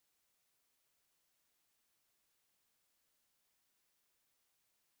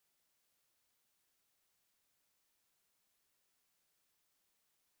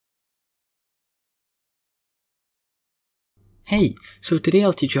Hey, so today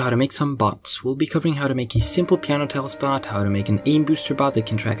I'll teach you how to make some bots. We'll be covering how to make a simple piano tiles bot, how to make an aim booster bot that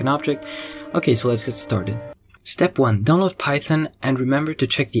can track an object. Okay, so let's get started. Step 1. Download Python and remember to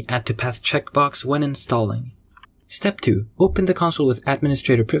check the Add to Path checkbox when installing. Step 2. Open the console with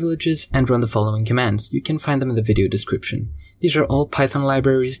administrator privileges and run the following commands. You can find them in the video description. These are all Python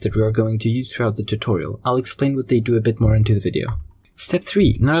libraries that we are going to use throughout the tutorial. I'll explain what they do a bit more into the video. Step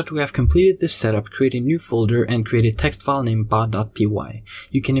 3. Now that we have completed this setup, create a new folder and create a text file named bot.py.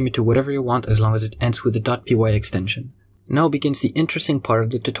 You can name it to whatever you want as long as it ends with the .py extension. Now begins the interesting part of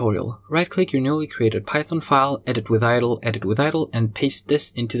the tutorial. Right-click your newly created Python file, edit with idle, and paste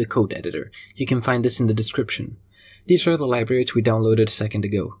this into the code editor. You can find this in the description. These are the libraries we downloaded a second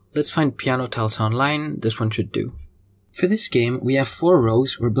ago. Let's find piano tiles online. This one should do. For this game, we have 4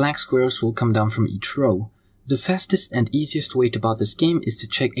 rows where blank squares will come down from each row. The fastest and easiest way to bot this game is to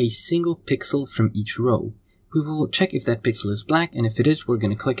check a single pixel from each row. We will check if that pixel is black, and if it is, we're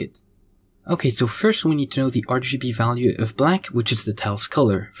going to click it. Okay, so first we need to know the RGB value of black, which is the tile's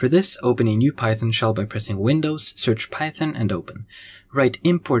color. For this, open a new Python shell by pressing Windows, search Python, and open. Write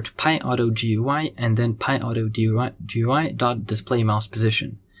import Pyautogui and then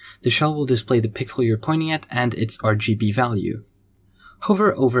Pyautogui.displayMousePosition. The shell will display the pixel you're pointing at and its RGB value.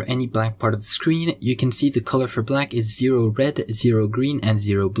 Hover over any black part of the screen. You can see the color for black is 0 red, 0 green, and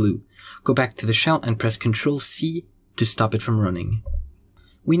 0 blue. Go back to the shell and press Ctrl+C to stop it from running.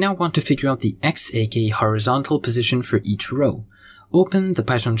 We now want to figure out the X, aka horizontal position for each row. Open the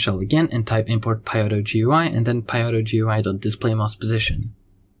Python shell again and type import Pyautogui and then Pyautogui.displayMousePosition.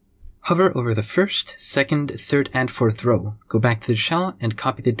 Hover over the first, second, third, and fourth row. Go back to the shell and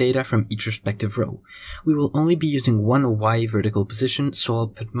copy the data from each respective row. We will only be using one Y vertical position, so I'll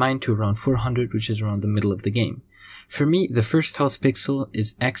put mine to around 400, which is around the middle of the game. For me, the first tile's pixel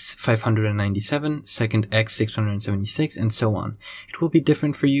is X 597, second X 676, and so on. It will be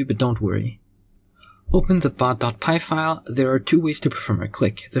different for you, but don't worry. Open the bot.py file. There are 2 ways to perform a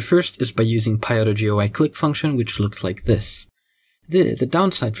click. The first is by using Pyautogui click function, which looks like this. The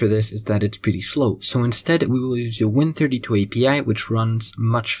downside for this is that it's pretty slow, so instead we will use a Win32 API, which runs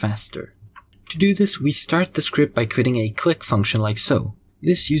much faster. To do this, we start the script by creating a click function like so.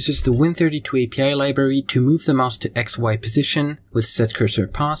 This uses the Win32 API library to move the mouse to XY position with set cursor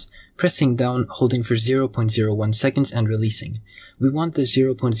pause, pressing down, holding for 0.01 seconds and releasing. We want the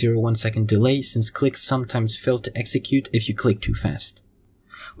 0.01 second delay since clicks sometimes fail to execute if you click too fast.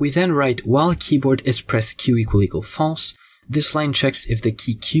 We then write while keyboard is pressed Q == false. This line checks if the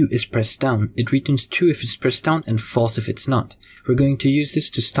key Q is pressed down. It returns true if it's pressed down and false if it's not. We're going to use this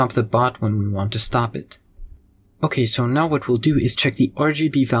to stop the bot when we want to stop it. Okay, so now what we'll do is check the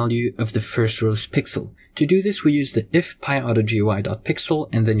RGB value of the first row's pixel. To do this, we use the if Pyautogui.pixel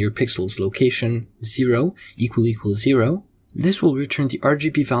and then your pixel's location 0 == 0. This will return the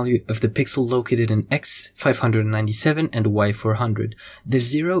RGB value of the pixel located in X 597 and Y 400. The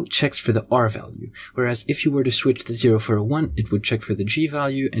 0 checks for the R value, whereas if you were to switch the 0 for a 1, it would check for the G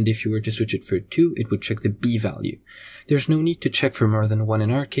value, and if you were to switch it for a 2, it would check the B value. There's no need to check for more than 1 in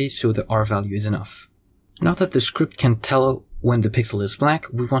our case, so the R value is enough. Now that the script can tell when the pixel is black,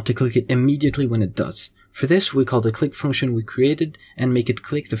 we want to click it immediately when it does. For this, we call the click function we created and make it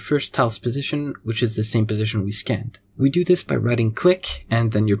click the first tile's position, which is the same position we scanned. We do this by writing click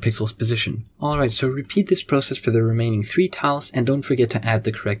and then your pixel's position. Alright, so repeat this process for the remaining 3 tiles and don't forget to add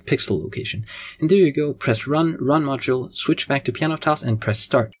the correct pixel location. And there you go, press run module, switch back to piano tiles and press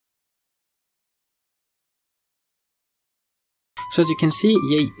start. So as you can see,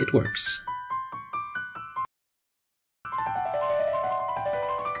 yay, it works.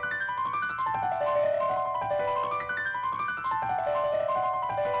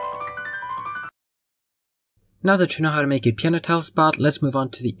 Now that you know how to make a piano tiles bot, let's move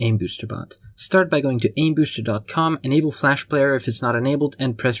on to the aim booster bot. Start by going to aimbooster.com, enable Flash Player if it's not enabled,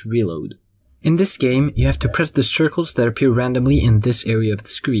 and press reload. In this game, you have to press the circles that appear randomly in this area of the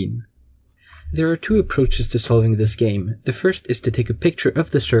screen. There are 2 approaches to solving this game. The first is to take a picture of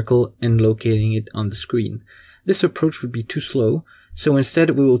the circle and locating it on the screen. This approach would be too slow, so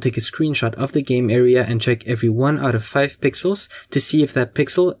instead we will take a screenshot of the game area and check every 1 out of 5 pixels to see if that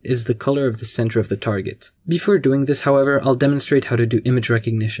pixel is the color of the center of the target. Before doing this, however, I'll demonstrate how to do image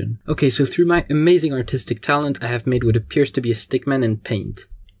recognition. Okay, so through my amazing artistic talent, I have made what appears to be a stickman in Paint.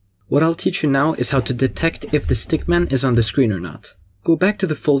 What I'll teach you now is how to detect if the stickman is on the screen or not. Go back to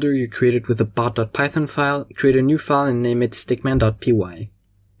the folder you created with the bot.python file, create a new file and name it stickman.py.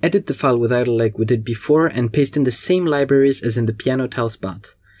 Edit the file with idle like we did before and paste in the same libraries as in the piano tiles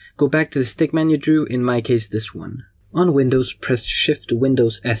bot. Go back to the stickman you drew, in my case this one. On Windows, press Shift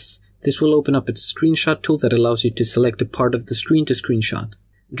Windows S. This will open up its screenshot tool that allows you to select a part of the screen to screenshot.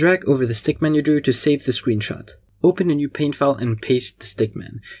 Drag over the stickman you drew to save the screenshot. Open a new paint file and paste the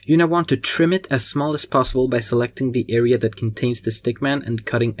stickman. You now want to trim it as small as possible by selecting the area that contains the stickman and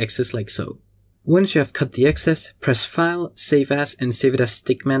cutting excess like so. Once you have cut the excess, press File, Save As, and save it as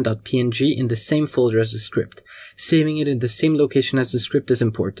stickman.png in the same folder as the script. Saving it in the same location as the script is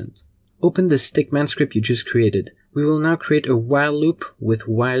important. Open the stickman script you just created. We will now create a while loop with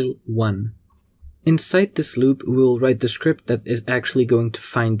while1. Inside this loop, we will write the script that is actually going to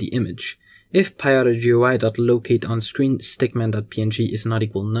find the image. If Pyautogui.locateOnScreen stickman.png is not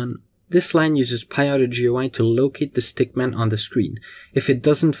equal none, this line uses Pyautogui to locate the stickman on the screen. If it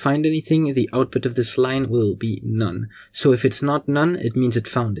doesn't find anything, the output of this line will be none. So if it's not none, it means it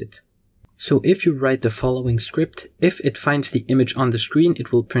found it. So if you write the following script, if it finds the image on the screen,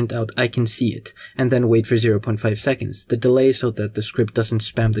 it will print out I can see it, and then wait for 0.5 seconds, the delay so that the script doesn't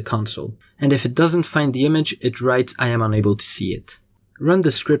spam the console. And if it doesn't find the image, it writes I am unable to see it. Run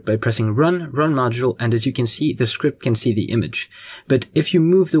the script by pressing run module, and as you can see, the script can see the image. But if you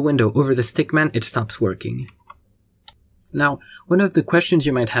move the window over the stickman, it stops working. Now, one of the questions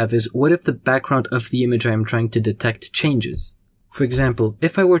you might have is, what if the background of the image I am trying to detect changes? For example,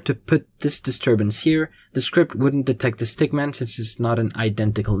 if I were to put this disturbance here, the script wouldn't detect the stickman since it's not an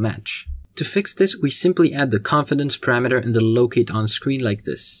identical match. To fix this, we simply add the confidence parameter in the locate on screen like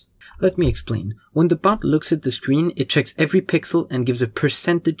this. Let me explain. When the bot looks at the screen, it checks every pixel and gives a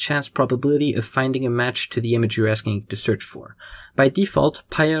percentage chance probability of finding a match to the image you're asking it to search for. By default,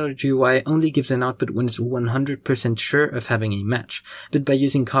 Pyautogui only gives an output when it's 100% sure of having a match, but by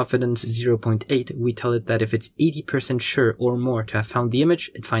using confidence 0.8, we tell it that if it's 80% sure or more to have found the image,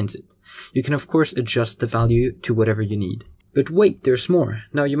 it finds it. You can of course adjust the value to whatever you need. But wait, there's more.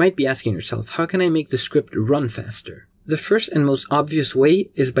 Now you might be asking yourself, how can I make the script run faster? The first and most obvious way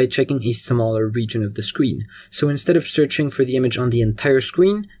is by checking a smaller region of the screen. So instead of searching for the image on the entire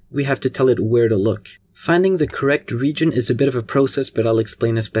screen, we have to tell it where to look. Finding the correct region is a bit of a process, but I'll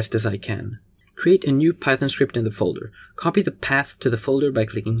explain as best as I can. Create a new Python script in the folder. Copy the path to the folder by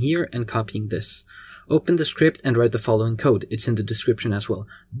clicking here and copying this. Open the script and write the following code. It's in the description as well.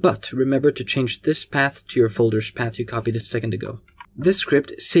 But remember to change this path to your folder's path you copied a second ago. This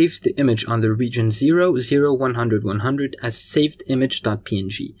script saves the image on the region 0, 0, 100, 100 as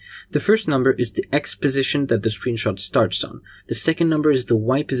savedimage.png. The first number is the X position that the screenshot starts on. The second number is the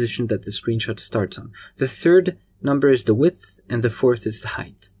Y position that the screenshot starts on. The third number is the width, and the fourth is the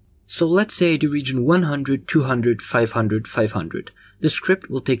height. So let's say I do region 100, 200, 500, 500. The script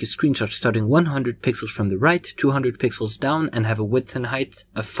will take a screenshot starting 100 pixels from the right, 200 pixels down, and have a width and height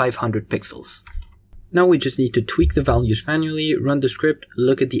of 500 pixels. Now we just need to tweak the values manually, run the script,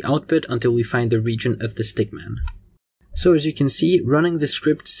 look at the output until we find the region of the stickman. So as you can see, running the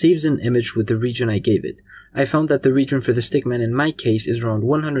script saves an image with the region I gave it. I found that the region for the stickman in my case is around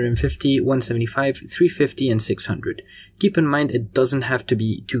 150, 175, 350, and 600. Keep in mind it doesn't have to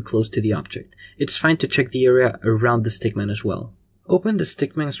be too close to the object. It's fine to check the area around the stickman as well. Open the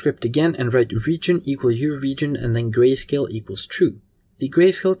stickman script again and write region equal your region and then grayscale equals true. The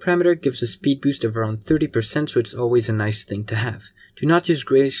grayscale parameter gives a speed boost of around 30%, so it's always a nice thing to have. Do not use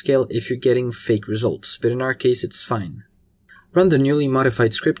grayscale if you're getting fake results, but in our case it's fine. Run the newly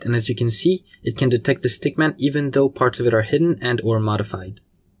modified script, and as you can see, it can detect the stickman even though parts of it are hidden and or modified.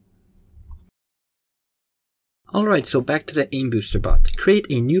 Alright, so back to the AimBoosterBot. Create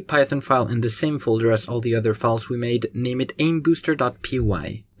a new Python file in the same folder as all the other files we made, name it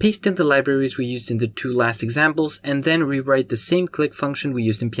aimbooster.py. Paste in the libraries we used in the two last examples, and then rewrite the same click function we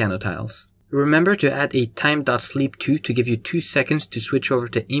used in piano tiles. Remember to add a time.sleep2 to give you 2 seconds to switch over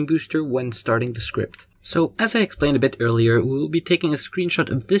to AimBooster when starting the script. So, as I explained a bit earlier, we will be taking a screenshot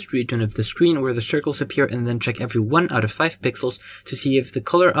of this region of the screen where the circles appear and then check every 1 out of 5 pixels to see if the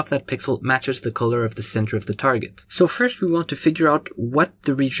color of that pixel matches the color of the center of the target. So first we want to figure out what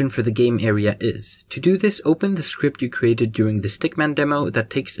the region for the game area is. To do this, open the script you created during the Stickman demo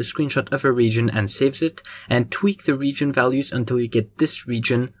that takes a screenshot of a region and saves it, and tweak the region values until you get this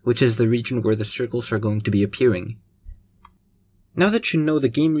region, which is the region where the circles are going to be appearing. Now that you know the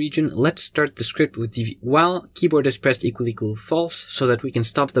game region, let's start the script with the while keyboard is pressed equal false so that we can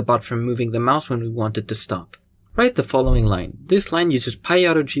stop the bot from moving the mouse when we want it to stop. Write the following line. This line uses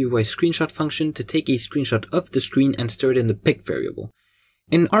Pyautogui screenshot function to take a screenshot of the screen and store it in the pic variable.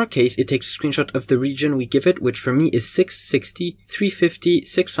 In our case, it takes a screenshot of the region we give it, which for me is 660, 350,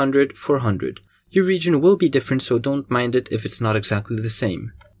 600, 400. Your region will be different, so don't mind it if it's not exactly the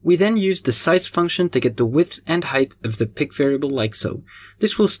same. We then use the size function to get the width and height of the pic variable like so.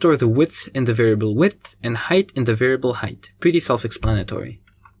 This will store the width in the variable width and height in the variable height. Pretty self-explanatory.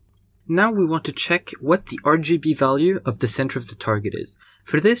 Now we want to check what the RGB value of the center of the target is.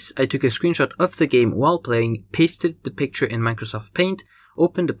 For this, I took a screenshot of the game while playing, pasted the picture in Microsoft Paint,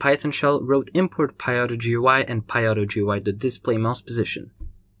 opened a Python shell, wrote import Pyautogui and Pyautogui to display mouse position.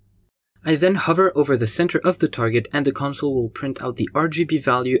 I then hover over the center of the target and the console will print out the RGB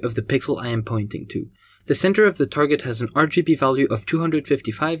value of the pixel I am pointing to. The center of the target has an RGB value of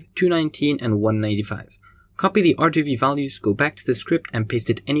 255, 219, and 195. Copy the RGB values, go back to the script, and paste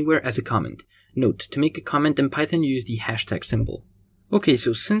it anywhere as a comment. Note, to make a comment in Python, use the hashtag symbol. Okay,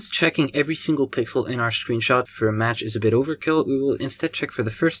 so since checking every single pixel in our screenshot for a match is a bit overkill, we will instead check for the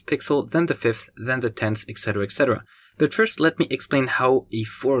first pixel, then the 5th, then the 10th, etc, etc. But first, let me explain how a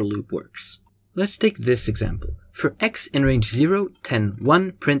for loop works. Let's take this example. For x in range 0, 10,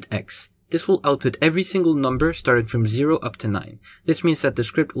 1, print x. This will output every single number starting from 0 up to 9. This means that the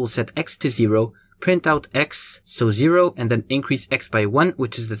script will set x to 0, print out x, so 0, and then increase x by 1,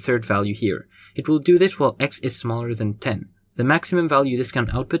 which is the third value here. It will do this while x is smaller than 10. The maximum value this can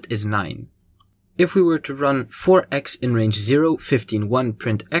output is 9. If we were to run for x in range 0, 15, 1,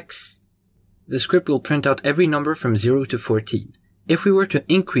 print x, the script will print out every number from 0 to 14. If we were to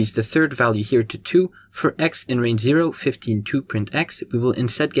increase the third value here to 2, for x in range 0, 15, 2, print x, we will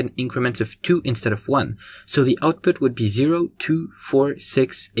instead get increments of 2 instead of 1. So the output would be 0, 2, 4,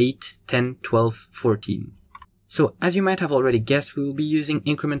 6, 8, 10, 12, 14. So as you might have already guessed, we will be using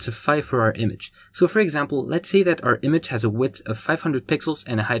increments of 5 for our image. So for example, let's say that our image has a width of 500 pixels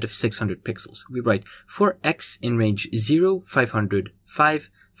and a height of 600 pixels. We write for x in range 0, 500, 5,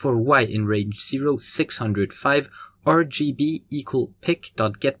 for y in range 0, 600, 5, RGB equal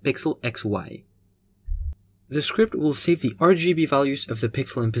pic.getPixel xy. The script will save the RGB values of the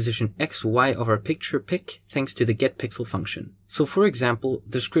pixel in position xy of our picture pic thanks to the getPixel function. So for example,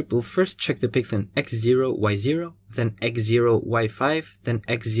 the script will first check the pixel in x0, y0, then x0, y5, then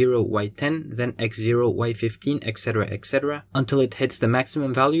x0, y10, then x0, y15, etc, etc, until it hits the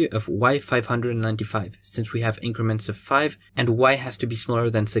maximum value of y595, since we have increments of 5 and y has to be smaller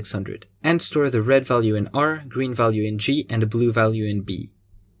than 600, and store the red value in R, green value in G, and a blue value in B.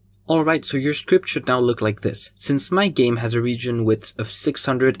 Alright, so your script should now look like this. Since my game has a region width of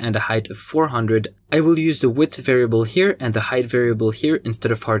 600 and a height of 400, I will use the width variable here and the height variable here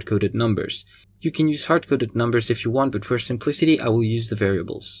instead of hard-coded numbers. You can use hard-coded numbers if you want, but for simplicity I will use the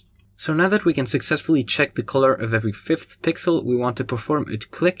variables. So now that we can successfully check the color of every 5th pixel, we want to perform a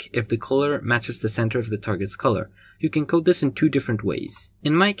click if the color matches the center of the target's color. You can code this in 2 different ways.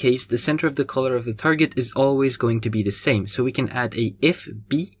 In my case, the center of the color of the target is always going to be the same, so we can add a if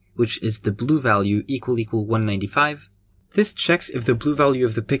b, which is the blue value equal 195. This checks if the blue value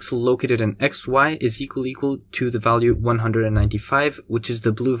of the pixel located in xy is equal to the value 195, which is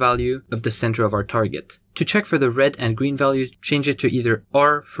the blue value of the center of our target. To check for the red and green values, change it to either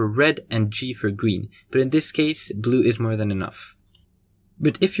R for red and G for green, but in this case, blue is more than enough.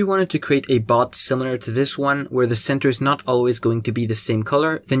 But if you wanted to create a bot similar to this one, where the center is not always going to be the same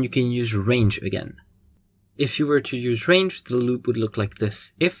color, then you can use range again. If you were to use range, the loop would look like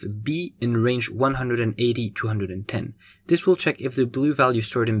this. If b in range 180 to 210. This will check if the blue value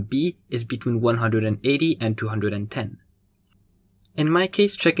stored in b is between 180 and 210. In my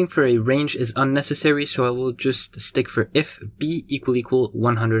case, checking for a range is unnecessary, so I will just stick for if b equal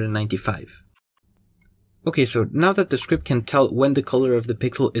 195. Okay, so now that the script can tell when the color of the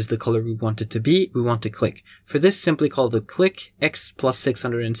pixel is the color we want it to be, we want to click. For this, simply call the click x plus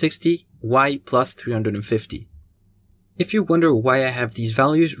 660, y plus 350. If you wonder why I have these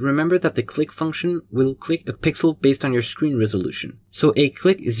values, remember that the click function will click a pixel based on your screen resolution. So a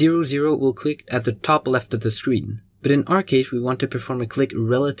click 00 will click at the top left of the screen. But in our case, we want to perform a click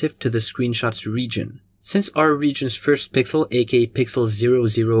relative to the screenshot's region. Since our region's first pixel, aka pixel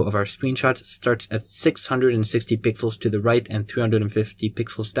 00 of our screenshot, starts at 660 pixels to the right and 350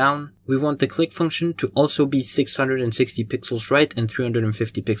 pixels down, we want the click function to also be 660 pixels right and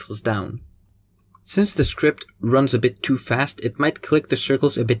 350 pixels down. Since the script runs a bit too fast, it might click the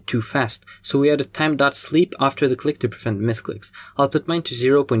circles a bit too fast, so we add a time.sleep after the click to prevent misclicks. I'll put mine to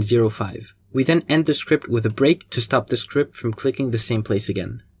 0.05. We then end the script with a break to stop the script from clicking the same place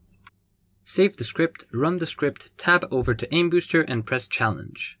again. Save the script, run the script, tab over to Aim Booster and press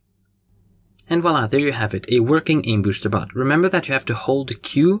Challenge. And voila, there you have it, a working Aim Booster bot. Remember that you have to hold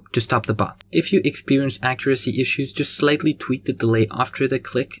Q to stop the bot. If you experience accuracy issues, just slightly tweak the delay after the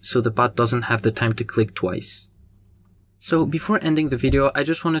click so the bot doesn't have the time to click twice. So before ending the video, I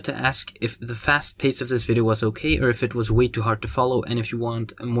just wanted to ask if the fast pace of this video was okay or if it was way too hard to follow and if you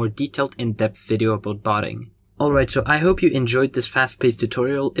want a more detailed in-depth video about botting. Alright, so I hope you enjoyed this fast-paced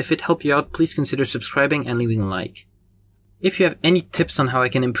tutorial. If it helped you out, please consider subscribing and leaving a like. If you have any tips on how I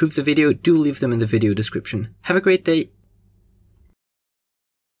can improve the video, do leave them in the video description. Have a great day!